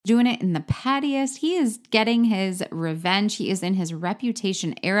doing it in the pettiest. He is getting his revenge. He is in his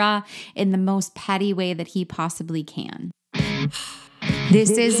reputation era in the most petty way that he possibly can. This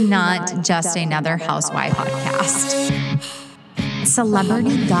is not just another housewife podcast.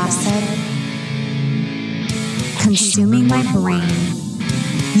 Celebrity gossip consuming my brain.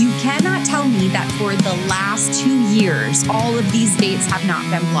 You cannot tell me that for the last 2 years, all of these dates have not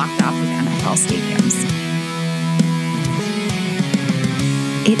been blocked off of NFL stadiums.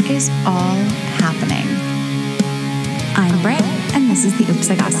 It is all happening. I'm Britt, and this is the Oops,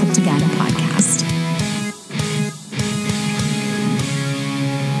 I Gossiped Again podcast.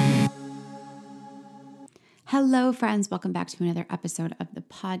 Hello, friends. Welcome back to another episode of the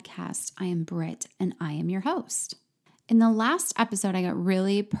podcast. I am Britt, and I am your host. In the last episode, I got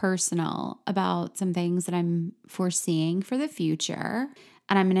really personal about some things that I'm foreseeing for the future.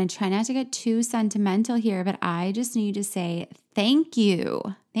 And I'm going to try not to get too sentimental here, but I just need to say thank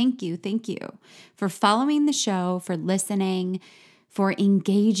you. Thank you for following the show, for listening, for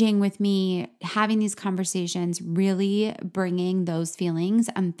engaging with me, having these conversations, really bringing those feelings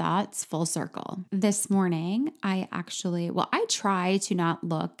and thoughts full circle. This morning, I try to not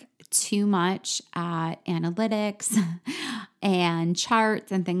look too much at analytics and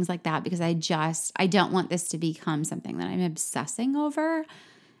charts and things like that because I don't want this to become something that I'm obsessing over.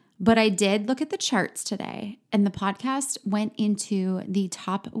 But I did look at the charts today, and the podcast went into the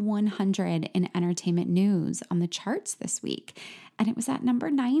top 100 in entertainment news on the charts this week, and it was at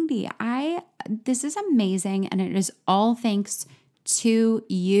number 90. This is amazing, and it is all thanks to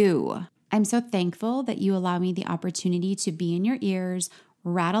you. I'm so thankful that you allow me the opportunity to be in your ears,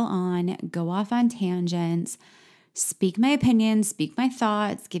 rattle on, go off on tangents, speak my opinions, speak my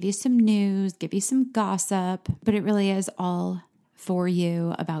thoughts, give you some news, give you some gossip, but it really is all for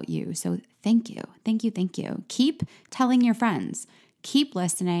you, about you. So thank you. Keep telling your friends, keep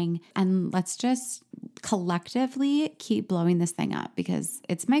listening, and let's just collectively keep blowing this thing up because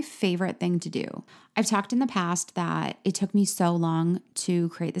it's my favorite thing to do. I've talked in the past that it took me so long to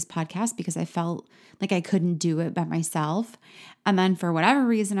create this podcast because I felt like I couldn't do it by myself. And then for whatever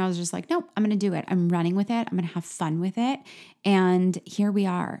reason, I was just like, nope, I'm going to do it. I'm running with it. I'm going to have fun with it. And here we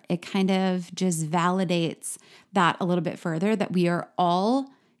are. It kind of just validates that a little bit further that we are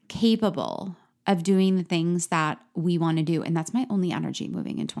all capable of doing the things that we want to do. And that's my only energy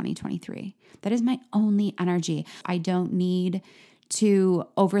moving in 2023. That is my only energy. I don't need to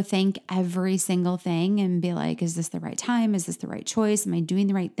overthink every single thing and be like, is this the right time? Is this the right choice? Am I doing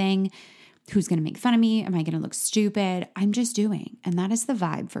the right thing? Who's going to make fun of me? Am I going to look stupid? I'm just doing. And that is the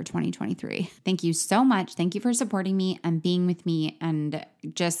vibe for 2023. Thank you so much. Thank you for supporting me and being with me and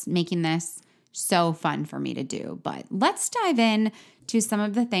just making this so fun for me to do. But let's dive in to some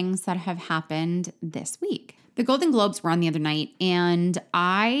of the things that have happened this week. The Golden Globes were on the other night, and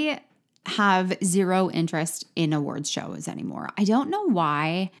I have zero interest in awards shows anymore. I don't know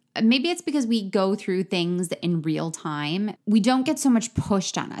why. Maybe it's because we go through things in real time. We don't get so much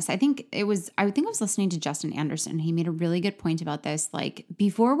pushed on us. I think I was listening to Justin Anderson. He made a really good point about this. Like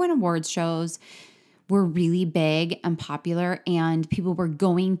before, when awards shows were really big and popular and people were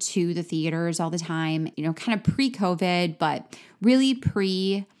going to the theaters all the time, kind of pre-COVID, but really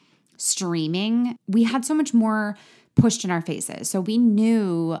pre-streaming, we had so much more pushed in our faces. So we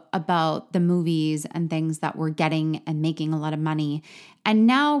knew about the movies and things that were getting and making a lot of money. And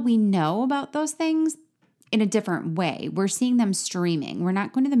now we know about those things in a different way. We're seeing them streaming. We're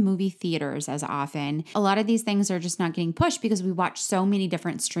not going to the movie theaters as often. A lot of these things are just not getting pushed because we watch so many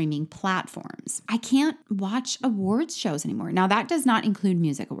different streaming platforms. I can't watch awards shows anymore. Now, that does not include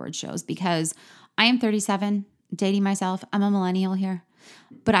music awards shows because I am 37, dating myself. I'm a millennial here.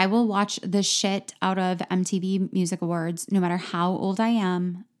 But I will watch the shit out of MTV Music Awards no matter how old I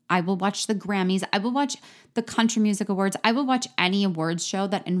am. I will watch the Grammys. I will watch the Country Music Awards. I will watch any awards show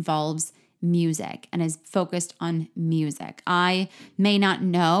that involves music and is focused on music. I may not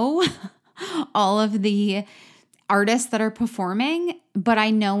know all of the artists that are performing, but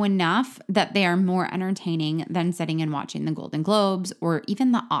I know enough that they are more entertaining than sitting and watching the Golden Globes or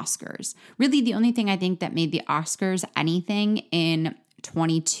even the Oscars. Really, the only thing I think that made the Oscars anything in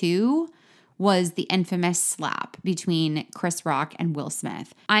 22 was the infamous slap between Chris Rock and Will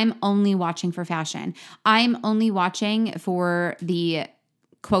Smith. I'm only watching for fashion. I'm only watching for the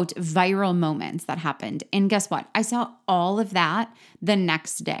quote, viral moments that happened. And guess what? I saw all of that the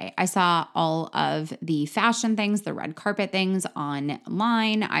next day. I saw all of the fashion things, the red carpet things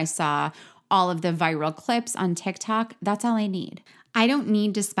online. I saw all of the viral clips on TikTok. That's all I need. I don't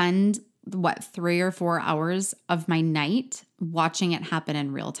need to spend 3 or 4 hours of my night watching it happen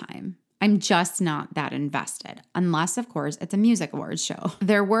in real time. I'm just not that invested, unless, of course, it's a music awards show.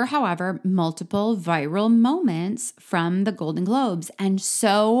 There were, however, multiple viral moments from the Golden Globes, and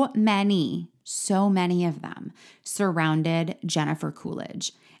so many of them surrounded Jennifer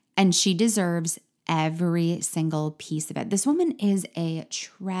Coolidge, and she deserves every single piece of it. This woman is a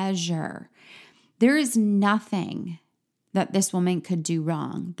treasure. There is nothing that this woman could do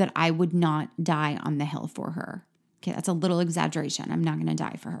wrong that I would not die on the hill for her. Okay, that's a little exaggeration. I'm not going to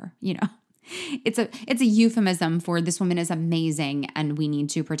die for her. It's a euphemism for this woman is amazing and we need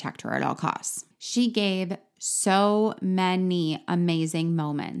to protect her at all costs. She gave so many amazing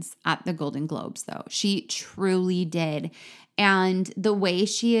moments at the Golden Globes, though. She truly did. And the way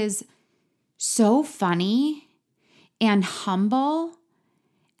she is so funny and humble,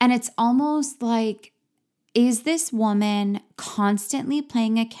 and it's almost like, is this woman constantly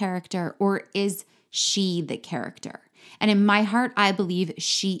playing a character, or is she the character? And in my heart, I believe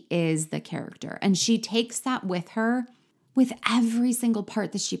she is the character. And she takes that with her with every single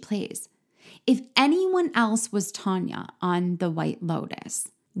part that she plays. If anyone else was Tanya on The White Lotus,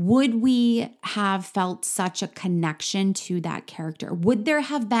 would we have felt such a connection to that character? Would there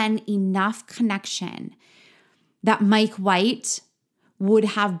have been enough connection that Mike White would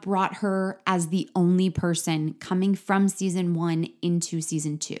have brought her as the only person coming from season 1 into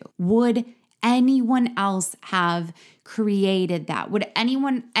season 2? Would anyone else have created that? Would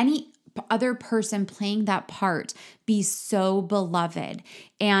any other person playing that part be so beloved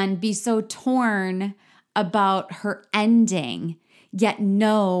and be so torn about her ending, yet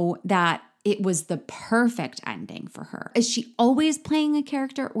know that it was the perfect ending for her? Is she always playing a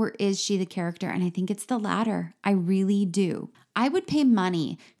character, or is she the character? And I think it's the latter. I really do. I would pay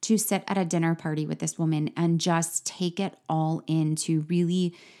money to sit at a dinner party with this woman and just take it all in, to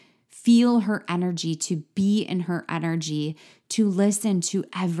really feel her energy, to be in her energy, to listen to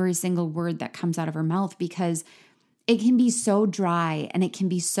every single word that comes out of her mouth, because it can be so dry and it can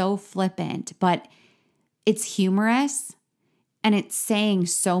be so flippant, but it's humorous and it's saying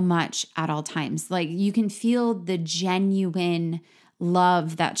so much at all times. Like, you can feel the genuine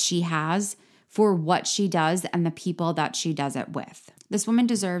love that she has for what she does and the people that she does it with. This woman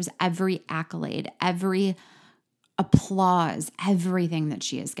deserves every accolade, every applause, everything that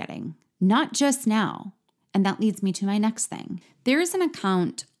she is getting, not just now. And that leads me to my next thing. There is an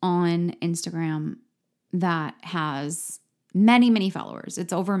account on Instagram that has many followers.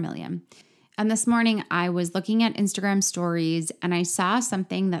 It's over 1 million. And this morning I was looking at Instagram stories and I saw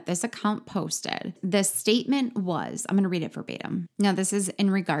something that this account posted. The statement was, I'm going to read it verbatim. Now, this is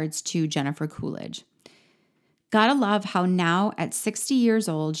in regards to Jennifer Coolidge. Gotta love how now at 60 years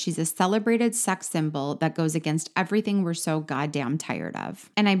old, she's a celebrated sex symbol that goes against everything we're so goddamn tired of.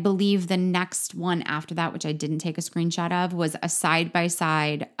 And I believe the next one after that, which I didn't take a screenshot of, was a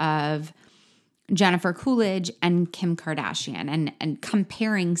side-by-side of Jennifer Coolidge and Kim Kardashian, and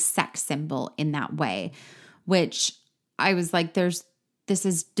comparing sex symbol in that way, which I was like, this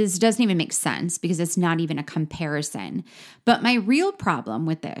doesn't even make sense, because it's not even a comparison. But my real problem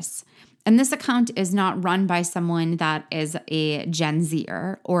with this, and this account is not run by someone that is a Gen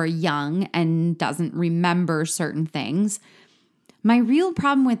Zer or young and doesn't remember certain things. My real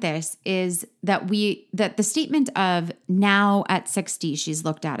problem with this is that the statement of now at 60, she's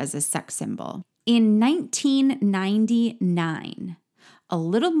looked at as a sex symbol. In 1999, a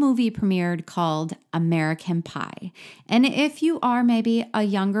little movie premiered called American Pie. And if you are maybe a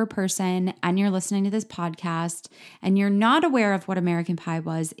younger person and you're listening to this podcast and you're not aware of what American Pie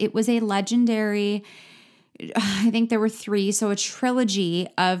was, it was a legendary, I think there were 3, so a trilogy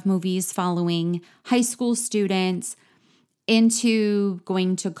of movies following high school students into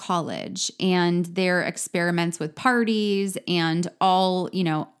going to college and their experiments with parties and all,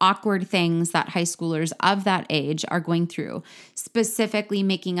 awkward things that high schoolers of that age are going through, specifically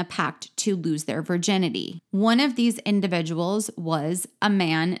making a pact to lose their virginity. One of these individuals was a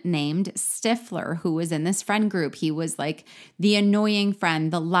man named Stifler, who was in this friend group. He was like the annoying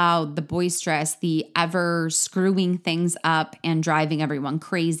friend, the loud, the boisterous, the ever screwing things up and driving everyone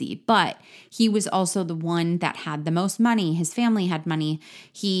crazy. But he was also the one that had the most money. His family had money.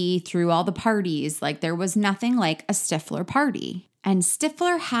 He threw all the parties. Like, there was nothing like a Stifler party. And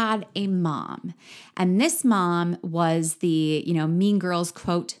Stifler had a mom. And this mom was the, Mean Girls,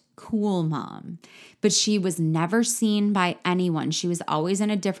 quote, cool mom. But she was never seen by anyone. She was always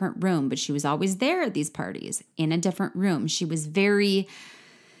in a different room, but she was always there at these parties in a different room. She was very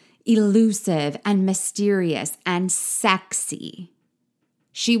elusive and mysterious and sexy.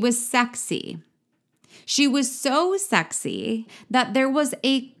 She was sexy. She was so sexy that there was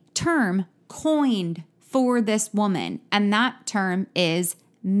a term coined for this woman, and that term is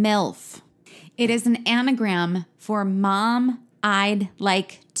MILF. It is an anagram for Mom I'd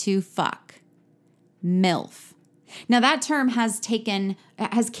Like to Fuck. MILF. Now that term has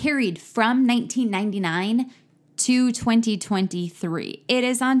carried from 1999 to 2023. It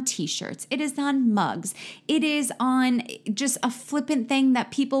is on t-shirts. It is on mugs. It is on just a flippant thing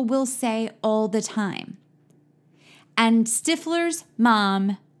that people will say all the time. And Stifler's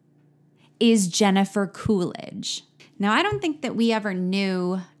mom is Jennifer Coolidge. Now, I don't think that we ever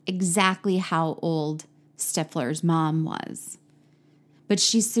knew exactly how old Stifler's mom was, but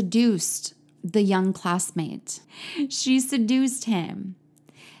she seduced the young classmate. She seduced him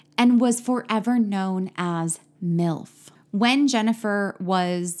and was forever known as MILF. When Jennifer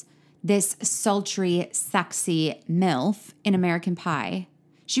was this sultry, sexy MILF in American Pie,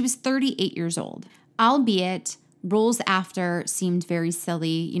 she was 38 years old, albeit roles after seemed very silly.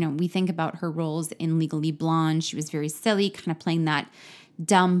 You know, we think about her roles in Legally Blonde. She was very silly, kind of playing that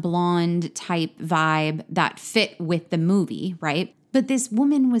dumb blonde type vibe that fit with the movie, right? But this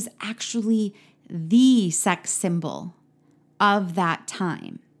woman was actually the sex symbol of that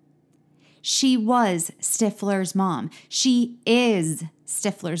time. She was Stifler's mom. She is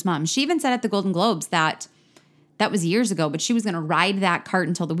Stifler's mom. She even said at the Golden Globes that was years ago, but she was going to ride that cart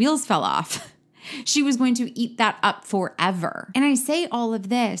until the wheels fell off. She was going to eat that up forever. And I say all of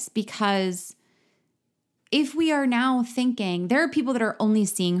this because if we are now thinking, there are people that are only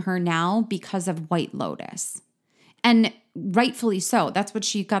seeing her now because of White Lotus. And rightfully so. That's what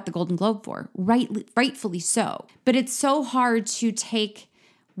she got the Golden Globe for. Rightfully so. But it's so hard to take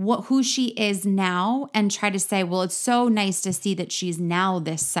who she is now and try to say, well, it's so nice to see that she's now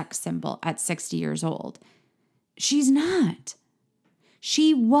this sex symbol at 60 years old. She's not.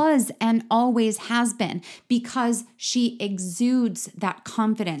 She was and always has been, because she exudes that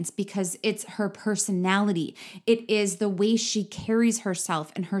confidence, because it's her personality. It is the way she carries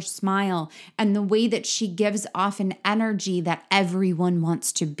herself and her smile and the way that she gives off an energy that everyone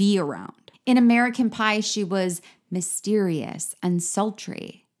wants to be around. In American Pie, she was mysterious and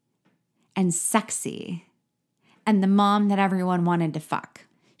sultry and sexy and the mom that everyone wanted to fuck.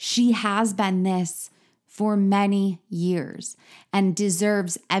 She has been this for many years and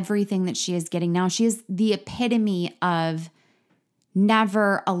deserves everything that she is getting now. She is the epitome of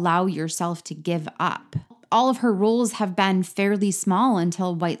never allow yourself to give up. All of her roles have been fairly small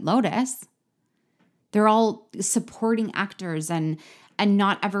until White Lotus. They're all supporting actors and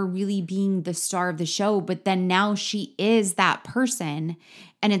not ever really being the star of the show. But then now she is that person,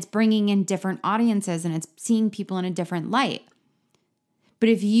 and it's bringing in different audiences and it's seeing people in a different light. But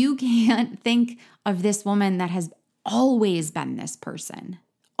if you can't think of this woman that has always been this person,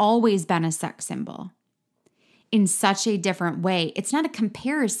 always been a sex symbol in such a different way, it's not a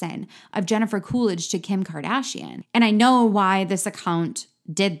comparison of Jennifer Coolidge to Kim Kardashian. And I know why this account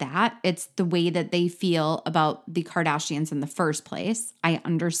did that. It's the way that they feel about the Kardashians in the first place. I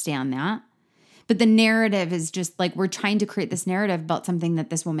understand that. But the narrative is just like, we're trying to create this narrative about something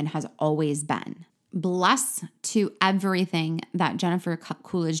that this woman has always been. Bless to everything that Jennifer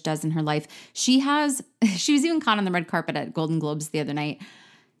Coolidge does in her life. She was even caught on the red carpet at Golden Globes the other night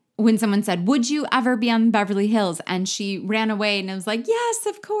when someone said, would you ever be on Beverly Hills? And she ran away and it was like, yes,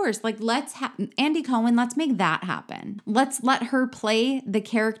 of course. Like, Andy Cohen, let's make that happen. Let's let her play the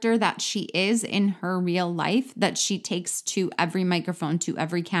character that she is in her real life, that she takes to every microphone, to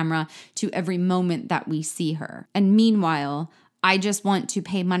every camera, to every moment that we see her. And meanwhile, I just want to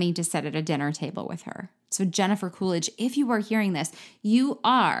pay money to sit at a dinner table with her. So Jennifer Coolidge, if you are hearing this, you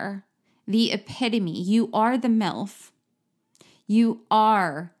are the epitome. You are the MILF. You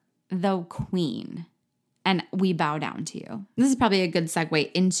are the queen. And we bow down to you. This is probably a good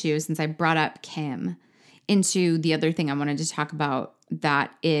segue into, since I brought up Kim, into the other thing I wanted to talk about,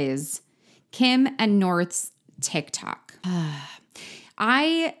 that is Kim and North's TikTok.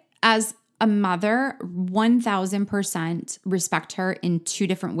 I, as a mother, 1000% respect her in two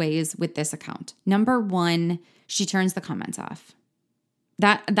different ways with this account. Number one, she turns the comments off.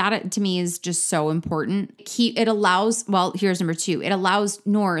 That to me is just so important. It allows, well, here's number two. It allows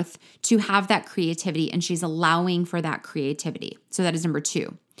North to have that creativity, and she's allowing for that creativity. So that is number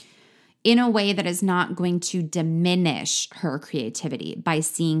two. In a way that is not going to diminish her creativity by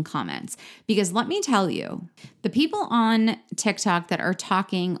seeing comments. Because let me tell you, the people on TikTok that are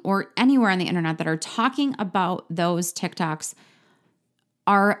talking, or anywhere on the internet that are talking about those TikToks,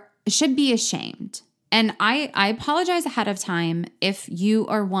 should be ashamed. And I apologize ahead of time if you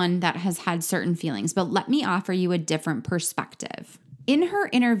are one that has had certain feelings, but let me offer you a different perspective. In her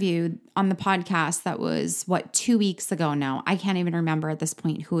interview on the podcast that was, 2 weeks ago now, I can't even remember at this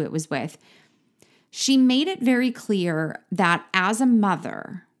point who it was with, She made it very clear that as a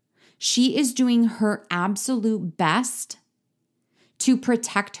mother, she is doing her absolute best to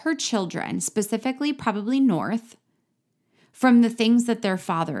protect her children, specifically probably North, from the things that their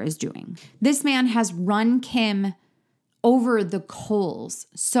father is doing. This man has run Kim over the coals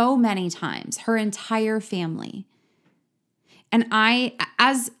so many times, her entire family. And I,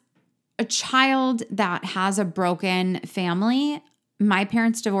 as a child that has a broken family, my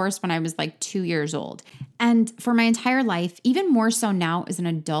parents divorced when I was like 2 years old. And for my entire life, even more so now as an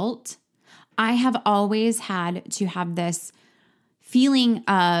adult, I have always had to have this feeling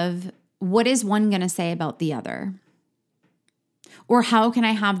of what is one going to say about the other? Or how can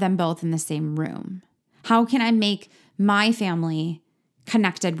I have them both in the same room? How can I make my family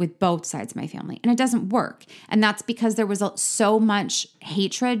connected with both sides of my family? And it doesn't work. And that's because there was so much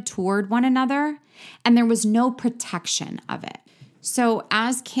hatred toward one another and there was no protection of it. So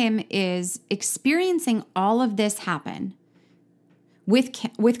as Kim is experiencing all of this happen with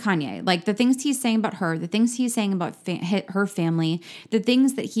Kanye, like the things he's saying about her, the things he's saying about her family, the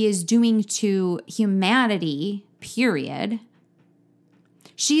things that he is doing to humanity, period,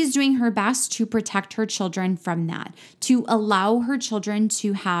 she is doing her best to protect her children from that, to allow her children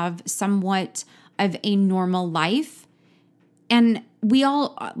to have somewhat of a normal life. And we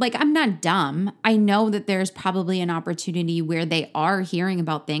all, like, I'm not dumb. I know that there's probably an opportunity where they are hearing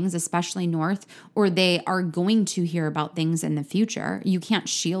about things, especially North, or they are going to hear about things in the future. You can't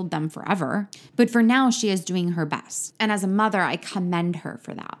shield them forever. But for now, she is doing her best. And as a mother, I commend her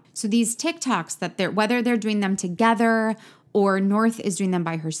for that. So these TikToks that whether they're doing them together or North is doing them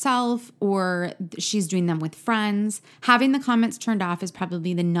by herself, or she's doing them with friends, having the comments turned off is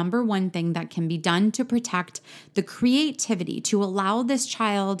probably the number one thing that can be done to protect the creativity, to allow this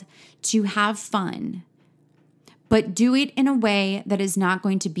child to have fun, but do it in a way that is not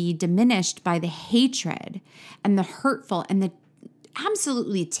going to be diminished by the hatred and the hurtful and the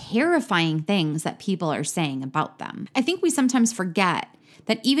absolutely terrifying things that people are saying about them. I think we sometimes forget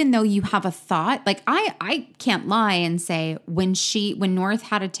that even though you have a thought, like I can't lie and say when North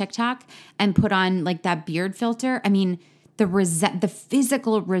had a TikTok and put on like that beard filter, I mean, the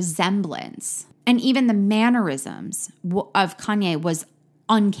physical resemblance and even the mannerisms of Kanye was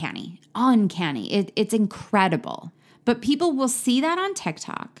uncanny. It's incredible. But people will see that on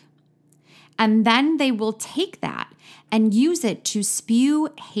TikTok and then they will take that and use it to spew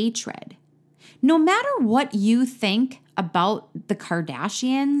hatred. No matter what you think about the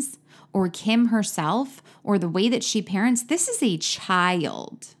Kardashians or Kim herself or the way that she parents, this is a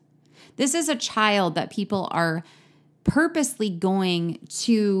child. This is a child that people are purposely going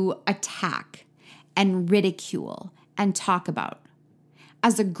to attack and ridicule and talk about.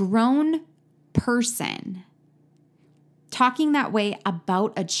 As a grown person, talking that way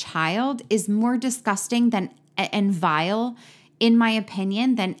about a child is more disgusting and vile, in my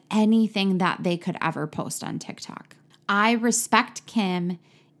opinion, than anything that they could ever post on TikTok. I respect Kim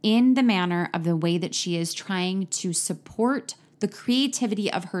in the manner of the way that she is trying to support the creativity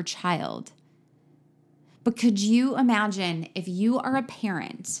of her child. But could you imagine if you are a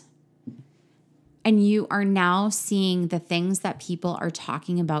parent and you are now seeing the things that people are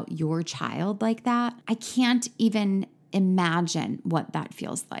talking about your child like that? I can't even imagine what that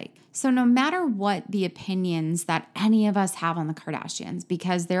feels like. So no matter what the opinions that any of us have on the Kardashians,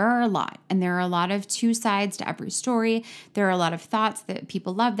 because there are a lot, and there are a lot of two sides to every story. There are a lot of thoughts that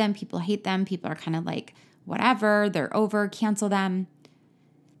people love them, people hate them, people are kind of like, whatever, they're over, cancel them.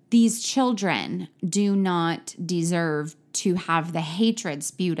 These children do not deserve to have the hatred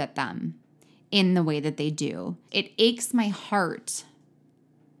spewed at them in the way that they do. It aches my heart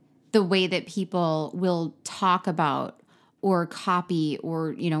the way that people will talk about or copy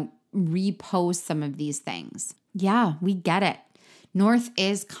or, repost some of these things. Yeah, we get it. North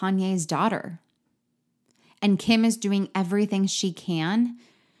is Kanye's daughter. And Kim is doing everything she can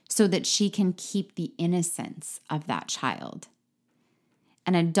so that she can keep the innocence of that child.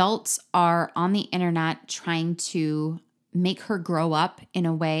 And adults are on the internet trying to make her grow up in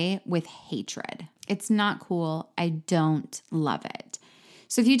a way with hatred. It's not cool. I don't love it.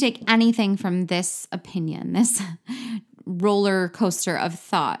 So if you take anything from this opinion, this roller coaster of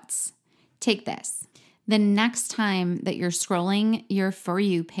thoughts, take this. The next time that you're scrolling your For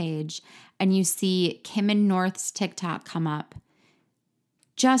You page and you see Kim and North's TikTok come up,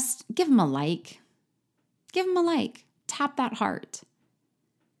 just give them a like. Give them a like. Tap that heart.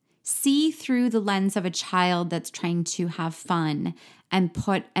 See through the lens of a child that's trying to have fun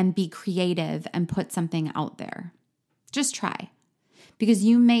and be creative and put something out there. Just try. Because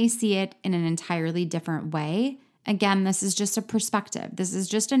you may see it in an entirely different way Again, this is just a perspective. This is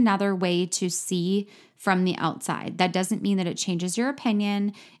just another way to see from the outside. That doesn't mean that it changes your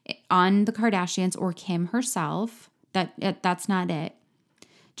opinion on the Kardashians or Kim herself. That's not it.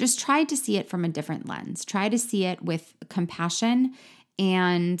 Just try to see it from a different lens. Try to see it with compassion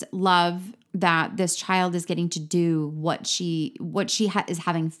and love that this child is getting to do what she is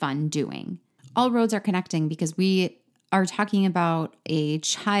having fun doing. All roads are connecting because we are talking about a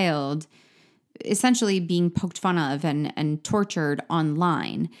child essentially being poked fun of and tortured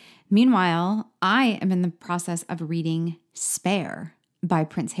online. Meanwhile, I am in the process of reading Spare by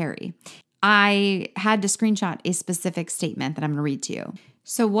Prince Harry. I had to screenshot a specific statement that I'm going to read to you.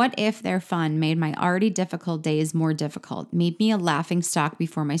 So what if their fun made my already difficult days more difficult, made me a laughingstock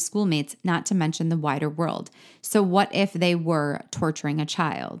before my schoolmates, not to mention the wider world? So what if they were torturing a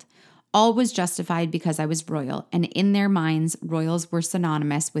child? All was justified because I was royal, and in their minds, royals were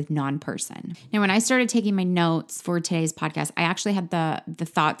synonymous with non-person. Now, when I started taking my notes for today's podcast, I actually had the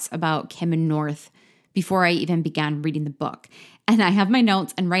thoughts about Kim and North before I even began reading the book. And I have my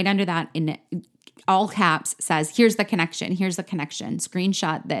notes, and right under that in all caps says, here's the connection,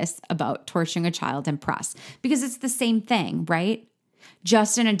 screenshot this about torturing a child and press. Because it's the same thing, right?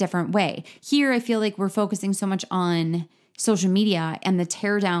 Just in a different way. Here, I feel like we're focusing so much on social media and the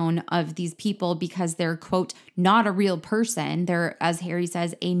teardown of these people because they're, quote, not a real person. They're, as Harry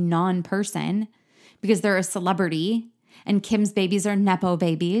says, a non-person because they're a celebrity, and Kim's babies are Nepo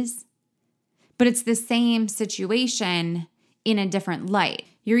babies. But it's the same situation in a different light.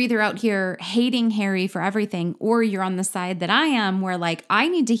 You're either out here hating Harry for everything, or you're on the side that I am where like, I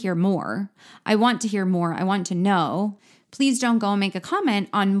need to hear more. I want to hear more. I want to know. Please don't go and make a comment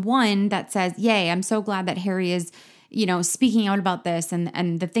on one that says, yay, I'm so glad that Harry is, speaking out about this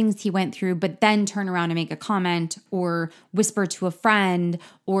and the things he went through, but then turn around and make a comment or whisper to a friend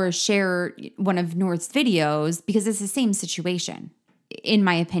or share one of North's videos, because it's the same situation, in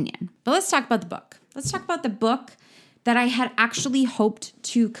my opinion. But let's talk about the book. Let's talk about the book that I had actually hoped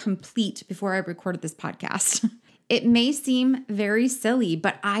to complete before I recorded this podcast. It may seem very silly,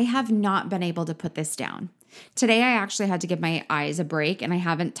 but I have not been able to put this down. Today, I actually had to give my eyes a break, and I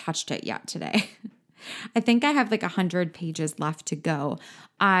haven't touched it yet today. I think I have like 100 pages left to go.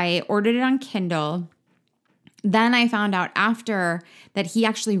 I ordered it on Kindle. Then I found out after that he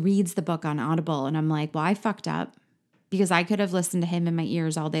actually reads the book on Audible. And I'm like, well, I fucked up because I could have listened to him in my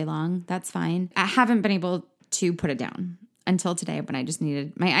ears all day long. That's fine. I haven't been able to put it down until today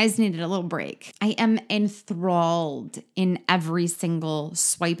when my eyes needed a little break. I am enthralled in every single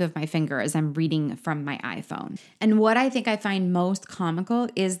swipe of my finger as I'm reading from my iPhone. And what I think I find most comical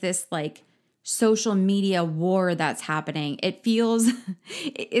is this like social media war that's happening.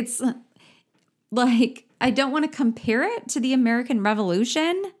 It's like, I don't want to compare it to the American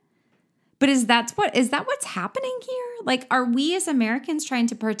Revolution, but is that what's happening here? Like, are we as Americans trying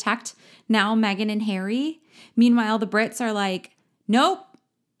to protect now Meghan and Harry? Meanwhile, the Brits are like, nope,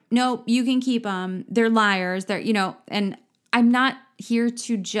 you can keep them. They're liars. And I'm not here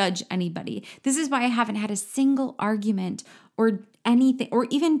to judge anybody. This is why I haven't had a single argument or anything, or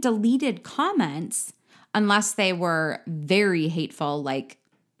even deleted comments, unless they were very hateful, like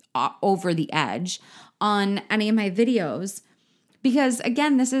over the edge, on any of my videos. Because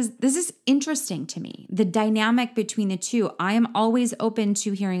again, this is interesting to me. The dynamic between the two. I am always open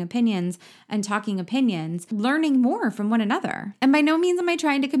to hearing opinions and talking opinions, learning more from one another. And by no means am I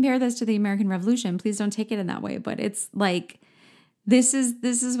trying to compare this to the American Revolution. Please don't take it in that way. But it's like, this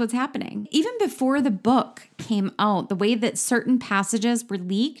is what's happening. Even before the book came out, the way that certain passages were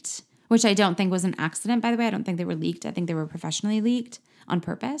leaked, which I don't think was an accident, by the way. I don't think they were leaked. I think they were professionally leaked on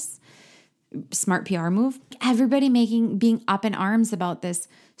purpose. Smart PR move. Everybody being up in arms about this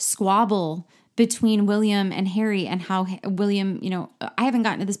squabble between William and Harry, and how William, I haven't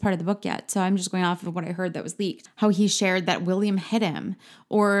gotten to this part of the book yet, so I'm just going off of what I heard that was leaked. How he shared that William hit him,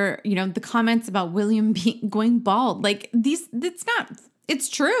 or, the comments about William going bald. Like it's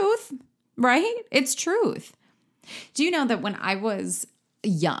truth, right? It's truth. Do you know that when I was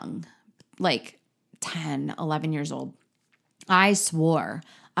young, like 10, 11 years old, I swore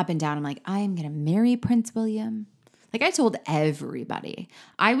up and down, I'm like, I am going to marry Prince William. Like, I told everybody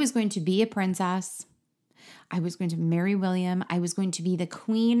I was going to be a princess. I was going to marry William. I was going to be the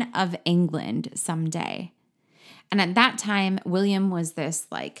Queen of England someday. And at that time, William was this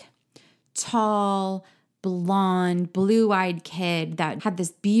like tall, blonde, blue-eyed kid that had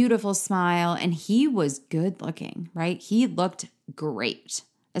this beautiful smile, and he was good looking, right? He looked great,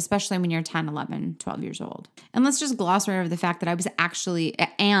 especially when you're 10, 11, 12 years old. And let's just gloss right over the fact that I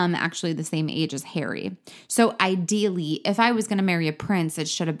am actually the same age as Harry. So ideally, if I was going to marry a prince, it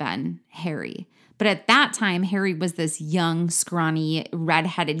should have been Harry. But at that time, Harry was this young, scrawny,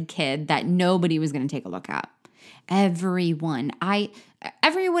 redheaded kid that nobody was going to take a look at. Everyone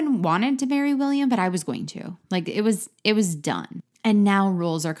wanted to marry William, but I was going to. Like it was done. And now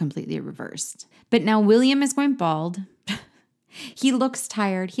roles are completely reversed. But now William is going bald. He looks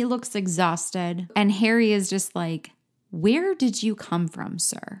tired. He looks exhausted. And Harry is just like, where did you come from,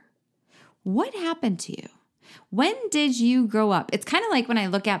 sir? What happened to you? When did you grow up? It's kind of like when I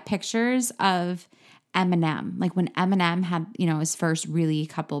look at pictures of Eminem, like when Eminem had, his first really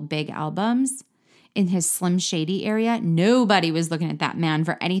couple big albums in his Slim Shady area. Nobody was looking at that man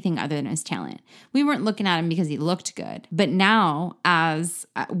for anything other than his talent. We weren't looking at him because he looked good. But now, as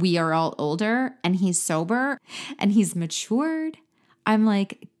we are all older and he's sober and he's matured, I'm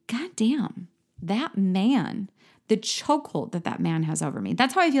like, God damn, that man, the chokehold that man has over me.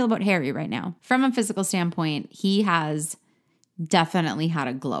 That's how I feel about Harry right now. From a physical standpoint, he has definitely had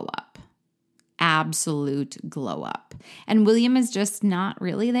a glow up. Absolute glow up. And William is just not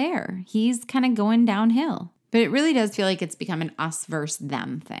really there. He's kind of going downhill. But it really does feel like it's become an us versus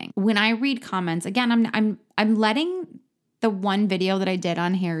them thing. When I read comments, again, I'm letting the one video that I did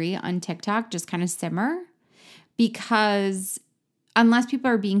on Harry on TikTok just kind of simmer, because unless people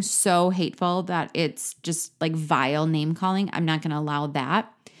are being so hateful that it's just like vile name calling, I'm not going to allow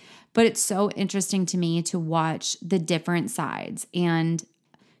that. But it's so interesting to me to watch the different sides and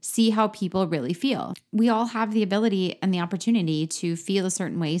see how people really feel. We all have the ability and the opportunity to feel a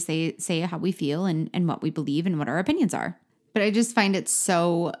certain way, say how we feel and what we believe and what our opinions are. But I just find it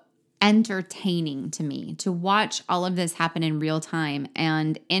so entertaining to me to watch all of this happen in real time.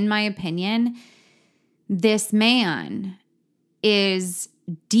 And in my opinion, this man is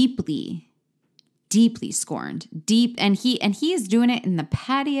deeply scorned, and he is doing it in the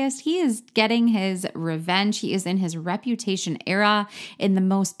pettiest. He is getting his revenge. He is in his reputation era in the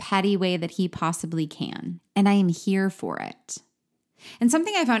most petty way that he possibly can. And I am here for it. And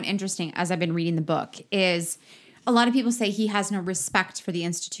something I found interesting as I've been reading the book is a lot of people say he has no respect for the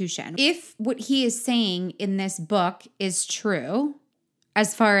institution. If what he is saying in this book is true,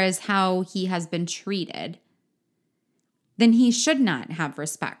 as far as how he has been treated, then he should not have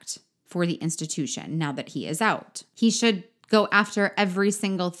respect for the institution now that he is out. He should go after every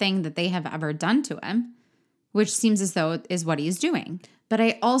single thing that they have ever done to him, which seems as though is what he's doing. But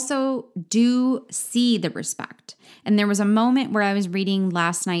I also do see the respect. And there was a moment where I was reading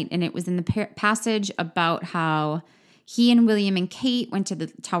last night, and it was in the passage about how he and William and Kate went to the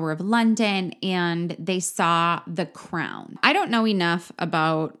Tower of London and they saw the crown. I don't know enough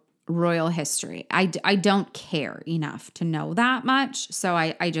about royal history. I don't care enough to know that much, so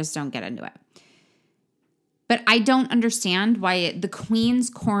I just don't get into it. But I don't understand why the Queen's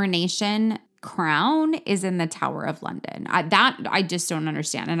coronation crown is in the Tower of London. I just don't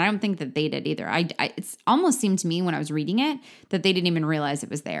understand, and I don't think that they did either. It almost seemed to me when I was reading it that they didn't even realize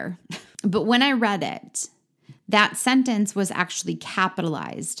it was there. But when I read it, that sentence was actually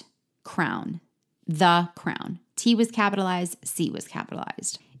capitalized, crown, the crown. T was capitalized, C was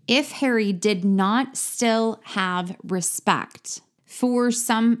capitalized. If Harry did not still have respect for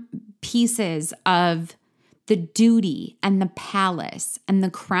some pieces of the duty and the palace and the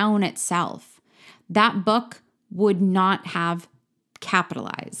crown itself, that book would not have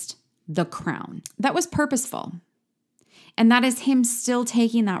capitalized the crown. That was purposeful. And that is him still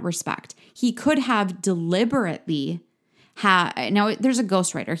taking that respect. He could have deliberately now there's a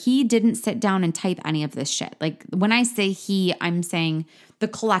ghostwriter. He didn't sit down and type any of this shit. Like when I say he, I'm saying the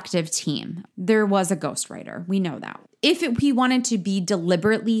collective team. There was a ghostwriter. We know that. If he wanted to be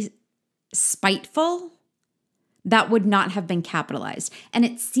deliberately spiteful, that would not have been capitalized. And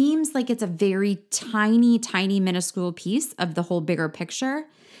it seems like it's a very tiny, tiny, minuscule piece of the whole bigger picture,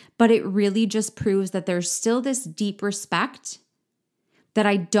 but it really just proves that there's still this deep respect that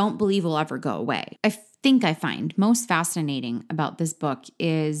I don't believe will ever go away. I think I find most fascinating about this book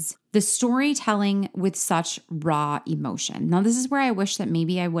is the storytelling with such raw emotion. Now, this is where I wish that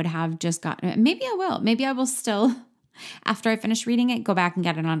maybe I would have just gotten, maybe I will. Maybe I will still, after I finish reading it, go back and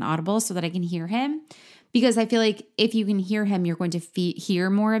get it on Audible so that I can hear him. Because I feel like if you can hear him, you're going to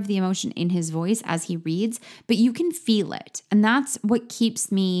hear more of the emotion in his voice as he reads, but you can feel it. And that's what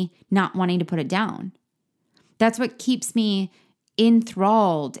keeps me not wanting to put it down. That's what keeps me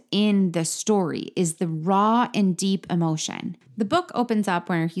enthralled in the story, is the raw and deep emotion. The book opens up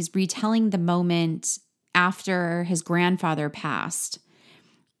where he's retelling the moment after his grandfather passed,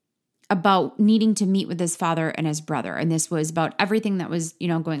 about needing to meet with his father and his brother. And this was about everything that was,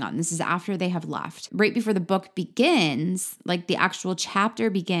 going on. This is after they have left. Right before the book begins, like the actual chapter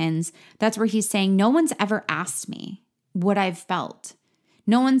begins, that's where he's saying, no one's ever asked me what I've felt.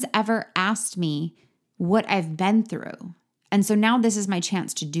 No one's ever asked me what I've been through. And so now this is my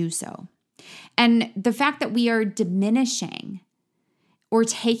chance to do so. And the fact that we are diminishing or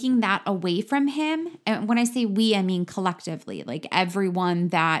taking that away from him, and when I say we, I mean collectively, like everyone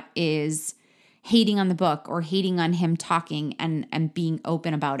that is hating on the book or hating on him talking and being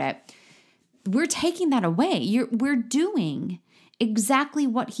open about it, we're taking that away. We're doing exactly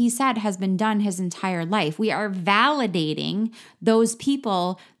what he said has been done his entire life. We are validating those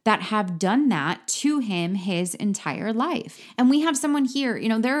people that have done that to him his entire life. And we have someone here,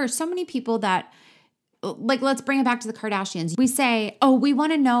 there are so many people that, like, let's bring it back to the Kardashians. We say, oh, we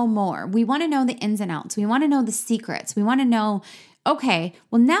want to know more. We want to know the ins and outs. We want to know the secrets. We want to know, okay,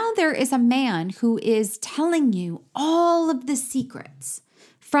 well, now there is a man who is telling you all of the secrets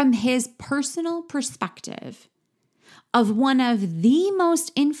from his personal perspective of one of the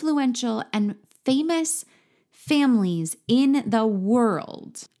most influential and famous families in the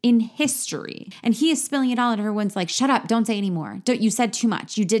world, in history. And he is spilling it all, and everyone's like, shut up, don't say anymore. You said too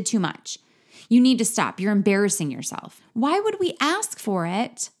much. You did too much. You need to stop. You're embarrassing yourself. Why would we ask for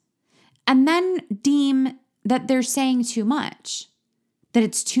it and then deem that they're saying too much? That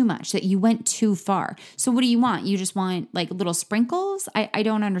it's too much, that you went too far. So what do you want? You just want like little sprinkles? I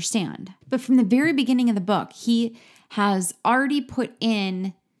don't understand. But from the very beginning of the book, he has already put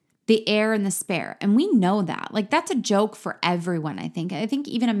in the heir and the spare. And we know that. Like, that's a joke for everyone, I think. I think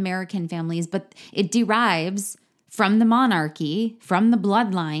even American families, but it derives from the monarchy, from the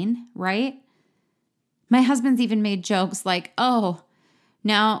bloodline, right? My husband's even made jokes like, oh,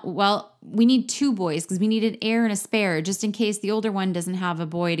 now, well, we need 2 boys because we need an heir and a spare just in case the older one doesn't have a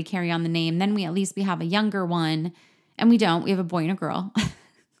boy to carry on the name. Then we have a younger one, and we don't. We have a boy and a girl.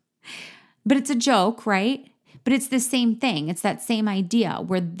 But it's a joke, right? But it's the same thing. It's that same idea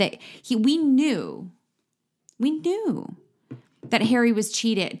where we knew that Harry was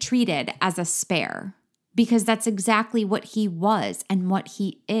treated as a spare because that's exactly what he was and what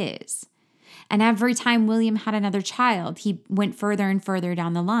he is. And every time William had another child, he went further and further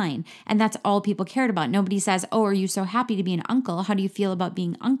down the line. And that's all people cared about. Nobody says, oh, are you so happy to be an uncle? How do you feel about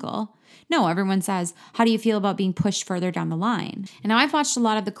being uncle? No, everyone says, how do you feel about being pushed further down the line? And now I've watched a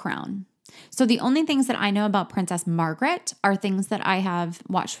lot of The Crown. So the only things that I know about Princess Margaret are things that I have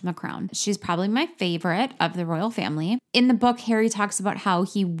watched from The Crown. She's probably my favorite of the royal family. In the book, Harry talks about how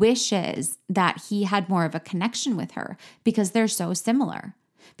he wishes that he had more of a connection with her because they're so similar.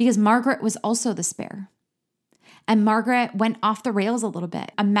 Because Margaret was also the spare. And Margaret went off the rails a little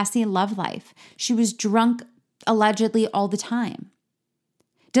bit, a messy love life. She was drunk allegedly all the time.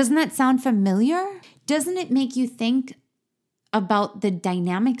 Doesn't that sound familiar? Doesn't it make you think about the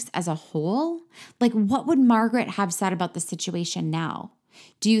dynamics as a whole? Like, what would Margaret have said about the situation now?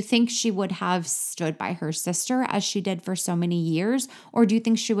 Do you think she would have stood by her sister as she did for so many years? Or do you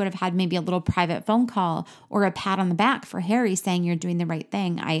think she would have had maybe a little private phone call or a pat on the back for Harry saying, you're doing the right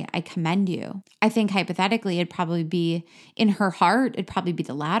thing. I commend you. I think hypothetically, it'd probably be in her heart, it'd probably be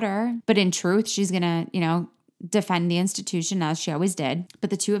the latter. But in truth, she's going to, defend the institution as she always did.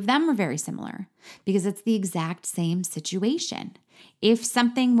 But the two of them are very similar because it's the exact same situation. If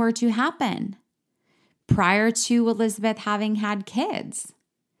something were to happen prior to Elizabeth having had kids,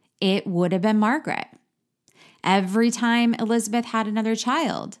 it would have been Margaret. Every time Elizabeth had another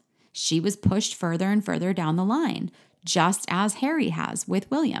child, she was pushed further and further down the line, just as Harry has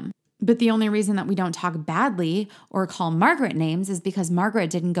with William. But the only reason that we don't talk badly or call Margaret names is because Margaret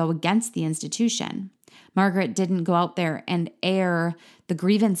didn't go against the institution. Margaret didn't go out there and air the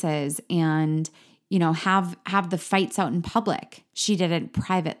grievances and, have the fights out in public. She did it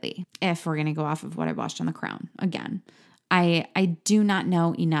privately, if we're going to go off of what I watched on The Crown. Again, I do not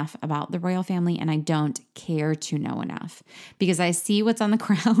know enough about the royal family, and I don't care to know enough because I see what's on The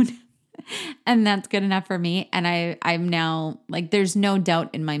Crown and that's good enough for me. And I'm now like, there's no doubt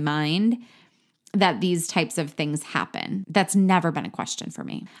in my mind that these types of things happen. That's never been a question for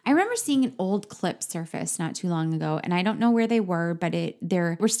me. I remember seeing an old clip surface not too long ago, and I don't know where they were, but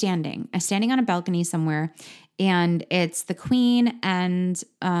we're standing on a balcony somewhere, and it's the Queen and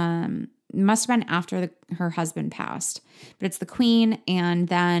must have been after her husband passed, but it's the Queen and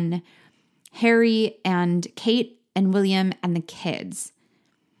then Harry and Kate and William and the kids.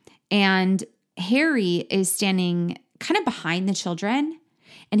 And Harry is standing kind of behind the children,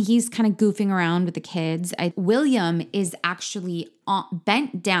 and he's kind of goofing around with the kids. William is actually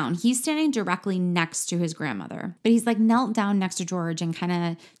bent down. He's standing directly next to his grandmother, but he's like knelt down next to George and kind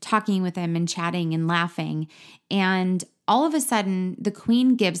of talking with him and chatting and laughing. And all of a sudden, the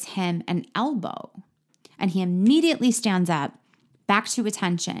Queen gives him an elbow, and he immediately stands up, back to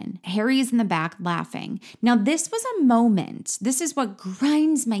attention. Harry's in the back laughing. Now, this was a moment. This is what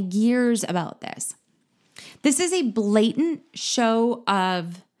grinds my gears about this. This is a blatant show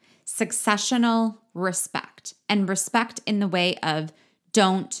of successional respect, and respect in the way of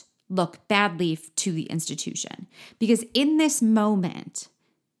don't look badly to the institution. Because in this moment,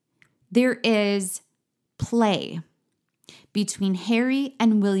 there is play between Harry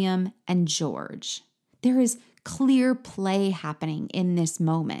and William and George. There is clear play happening in this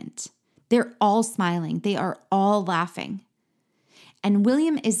moment. They're all smiling. They are all laughing. And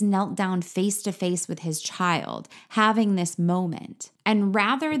William is knelt down face to face with his child, having this moment. And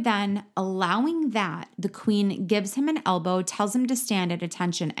rather than allowing that, the Queen gives him an elbow, tells him to stand at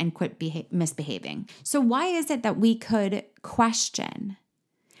attention and quit misbehaving. So why is it that we could question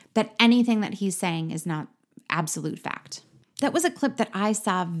that anything that he's saying is not absolute fact? That was a clip that I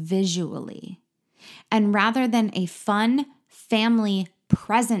saw visually. And rather than a fun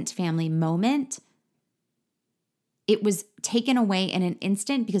present family moment, it was taken away in an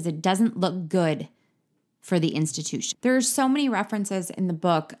instant because it doesn't look good for the institution. There are so many references in the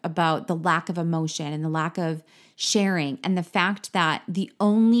book about the lack of emotion and the lack of sharing, and the fact that the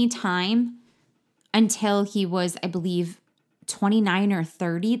only time until he was, I believe, 29 or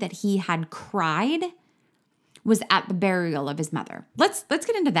 30 that he had cried was at the burial of his mother. Let's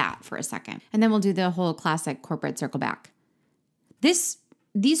get into that for a second, and then we'll do the whole classic corporate circle back. These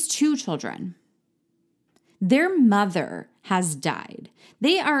two children, their mother has died.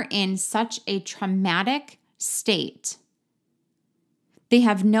 They are in such a traumatic state. They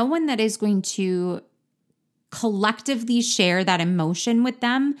have no one that is going to collectively share that emotion with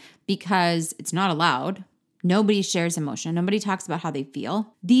them because it's not allowed. Nobody shares emotion. Nobody talks about how they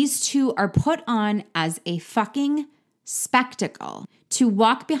feel. These two are put on as a fucking spectacle to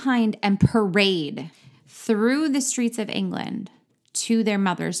walk behind and parade through the streets of England to their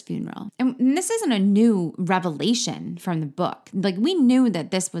mother's funeral. And this isn't a new revelation from the book. Like, we knew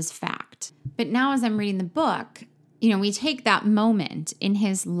that this was fact. But now as I'm reading the book, we take that moment in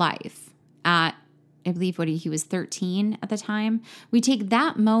his life at, I believe he was 13 at the time. We take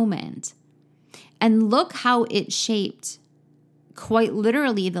that moment and look how it shaped quite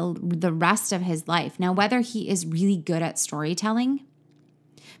literally the rest of his life. Now, whether he is really good at storytelling,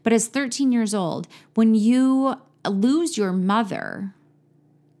 but as 13 years old, when you lose your mother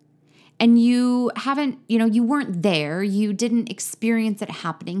and you haven't, you weren't there, you didn't experience it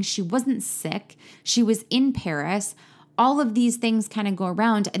happening, she wasn't sick, she was in Paris, all of these things kind of go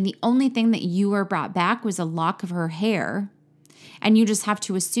around, and the only thing that you were brought back was a lock of her hair, and you just have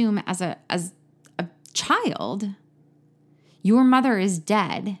to assume as a child, your mother is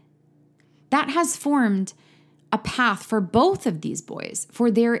dead. That has formed a path for both of these boys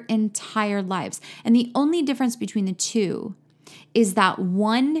for their entire lives. And the only difference between the two is that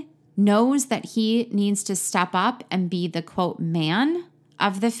one knows that he needs to step up and be the, quote, man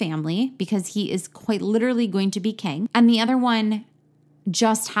of the family because he is quite literally going to be king. And the other one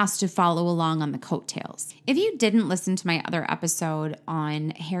just has to follow along on the coattails. If you didn't listen to my other episode on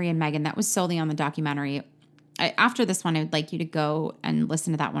Harry and Meghan, that was solely on the documentary. After this one, I would like you to go and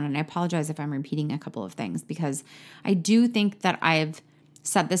listen to that one. And I apologize if I'm repeating a couple of things because I do think that I've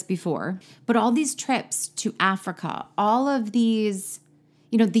said this before. But all these trips to Africa, all of these,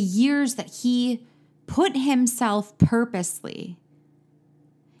 the years that he put himself purposely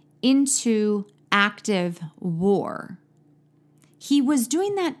into active war, he was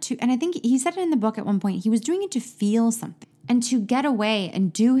doing that and I think he said it in the book at one point, he was doing it to feel something. And to get away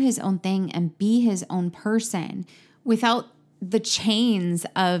and do his own thing and be his own person without the chains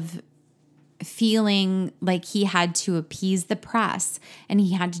of feeling like he had to appease the press and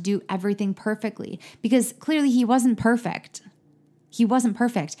he had to do everything perfectly. Because clearly he wasn't perfect. He wasn't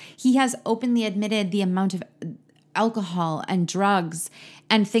perfect. He has openly admitted the amount of alcohol and drugs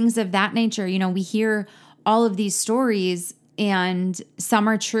and things of that nature. We hear all of these stories and some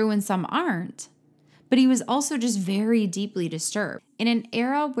are true and some aren't. But he was also just very deeply disturbed. In an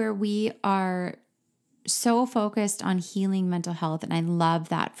era where we are so focused on healing mental health, and I love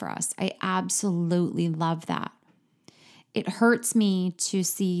that for us. I absolutely love that. It hurts me to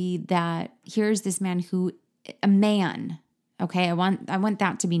see that here's this man a man, okay? I want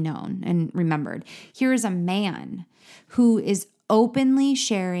that to be known and remembered. Here is a man who is openly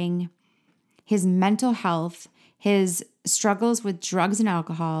sharing his mental health, his struggles with drugs and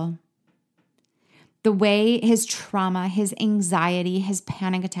alcohol, the way his trauma, his anxiety, his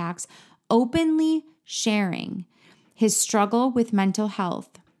panic attacks, openly sharing his struggle with mental health.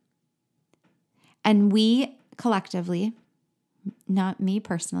 And we collectively, not me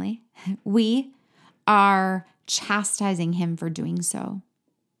personally, we are chastising him for doing so,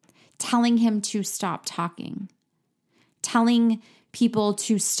 telling him to stop talking, telling people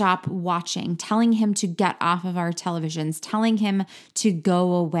to stop watching, telling him to get off of our televisions, telling him to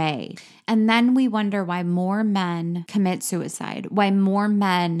go away. And then we wonder why more men commit suicide, why more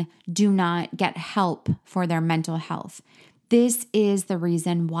men do not get help for their mental health. This is the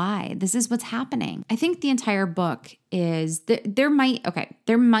reason why. This is what's happening. I think the entire book is there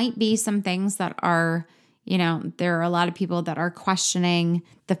might be some things that are, there are a lot of people that are questioning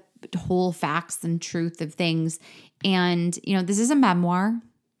the whole facts and truth of things. And, this is a memoir.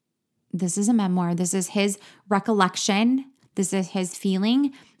 This is his recollection. This is his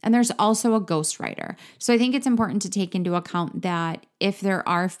feeling. And there's also a ghostwriter. So I think it's important to take into account that if there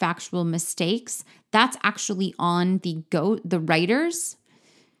are factual mistakes, that's actually on the writers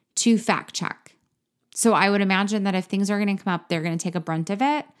to fact check. So I would imagine that if things are going to come up, they're going to take a brunt of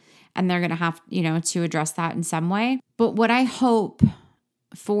it and they're going to have, to address that in some way. But what I hope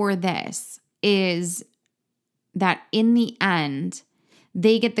for this is that in the end,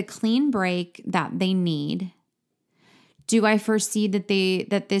 they get the clean break that they need. Do I foresee that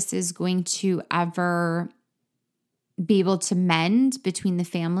this is going to ever be able to mend between the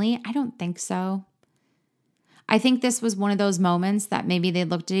family? I don't think so. I think this was one of those moments that maybe they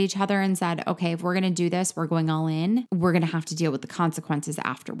looked at each other and said, okay, if we're going to do this, we're going all in. We're going to have to deal with the consequences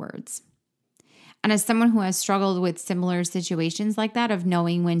afterwards. And as someone who has struggled with similar situations like that, of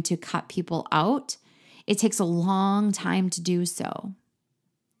knowing when to cut people out, it takes a long time to do so.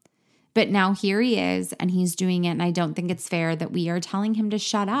 But now here he is and he's doing it. And I don't think it's fair that we are telling him to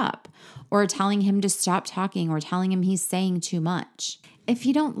shut up or telling him to stop talking or telling him he's saying too much. If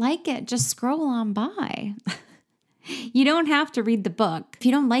you don't like it, just scroll on by. You don't have to read the book. If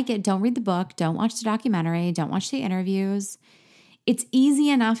you don't like it, don't read the book. Don't watch the documentary. Don't watch the interviews. It's easy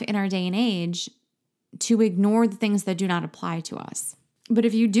enough in our day and age to ignore the things that do not apply to us. But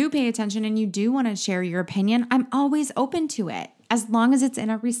if you do pay attention and you do want to share your opinion, I'm always open to it, as long as it's in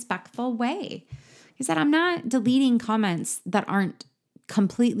a respectful way. He said, I'm not deleting comments that aren't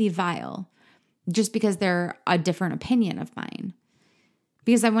completely vile just because they're a different opinion of mine.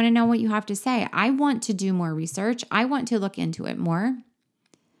 Because I want to know what you have to say. I want to do more research. I want to look into it more.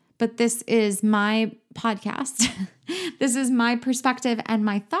 But this is my podcast. This is my perspective and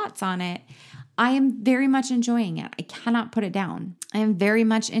my thoughts on it. I am very much enjoying it. I cannot put it down. I am very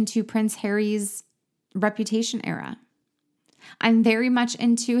much into Prince Harry's reputation era. I'm very much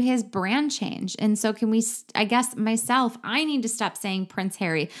into his brand change. And so I guess myself, I need to stop saying Prince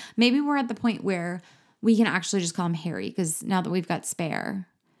Harry. Maybe we're at the point where we can actually just call him Harry, because now that we've got Spare.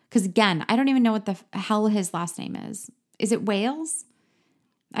 Because again, I don't even know what the hell his last name is. Is it Wales?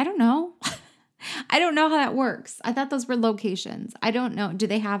 I don't know. I don't know how that works. I thought those were locations. I don't know. Do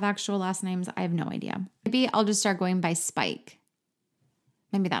they have actual last names? I have no idea. Maybe I'll just start going by Spike.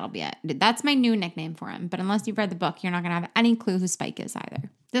 Maybe that'll be it. That's my new nickname for him. But unless you've read the book, you're not going to have any clue who Spike is either.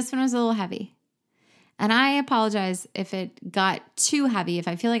 This one was a little heavy. And I apologize if it got too heavy, if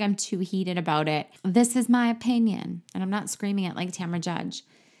I feel like I'm too heated about it. This is my opinion. And I'm not screaming it like Tamra Judge.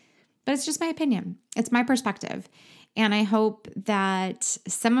 But it's just my opinion. It's my perspective. And I hope that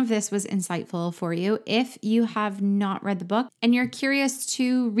some of this was insightful for you. If you have not read the book and you're curious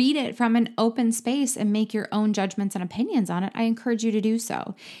to read it from an open space and make your own judgments and opinions on it, I encourage you to do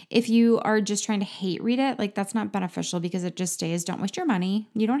so. If you are just trying to hate read it, like that's not beneficial, because it just stays, don't waste your money.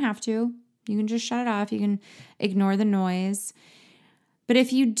 You don't have to. You can just shut it off. You can ignore the noise. But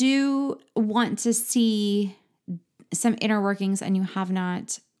if you do want to see some inner workings and you have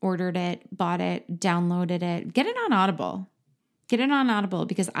not ordered it, bought it, downloaded it, get it on Audible. Get it on Audible,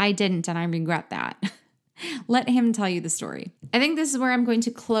 because I didn't and I regret that. Let him tell you the story. I think this is where I'm going to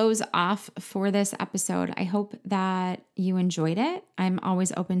close off for this episode. I hope that you enjoyed it. I'm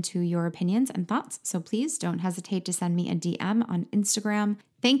always open to your opinions and thoughts, so please don't hesitate to send me a DM on Instagram.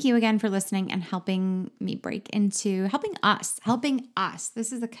 Thank you again for listening and helping us.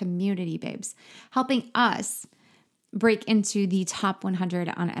 This is a community, babes. Helping us break into the top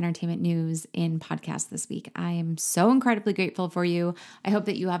 100 on entertainment news in podcasts this week. I am so incredibly grateful for you. I hope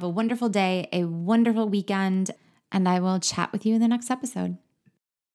that you have a wonderful day, a wonderful weekend, and I will chat with you in the next episode.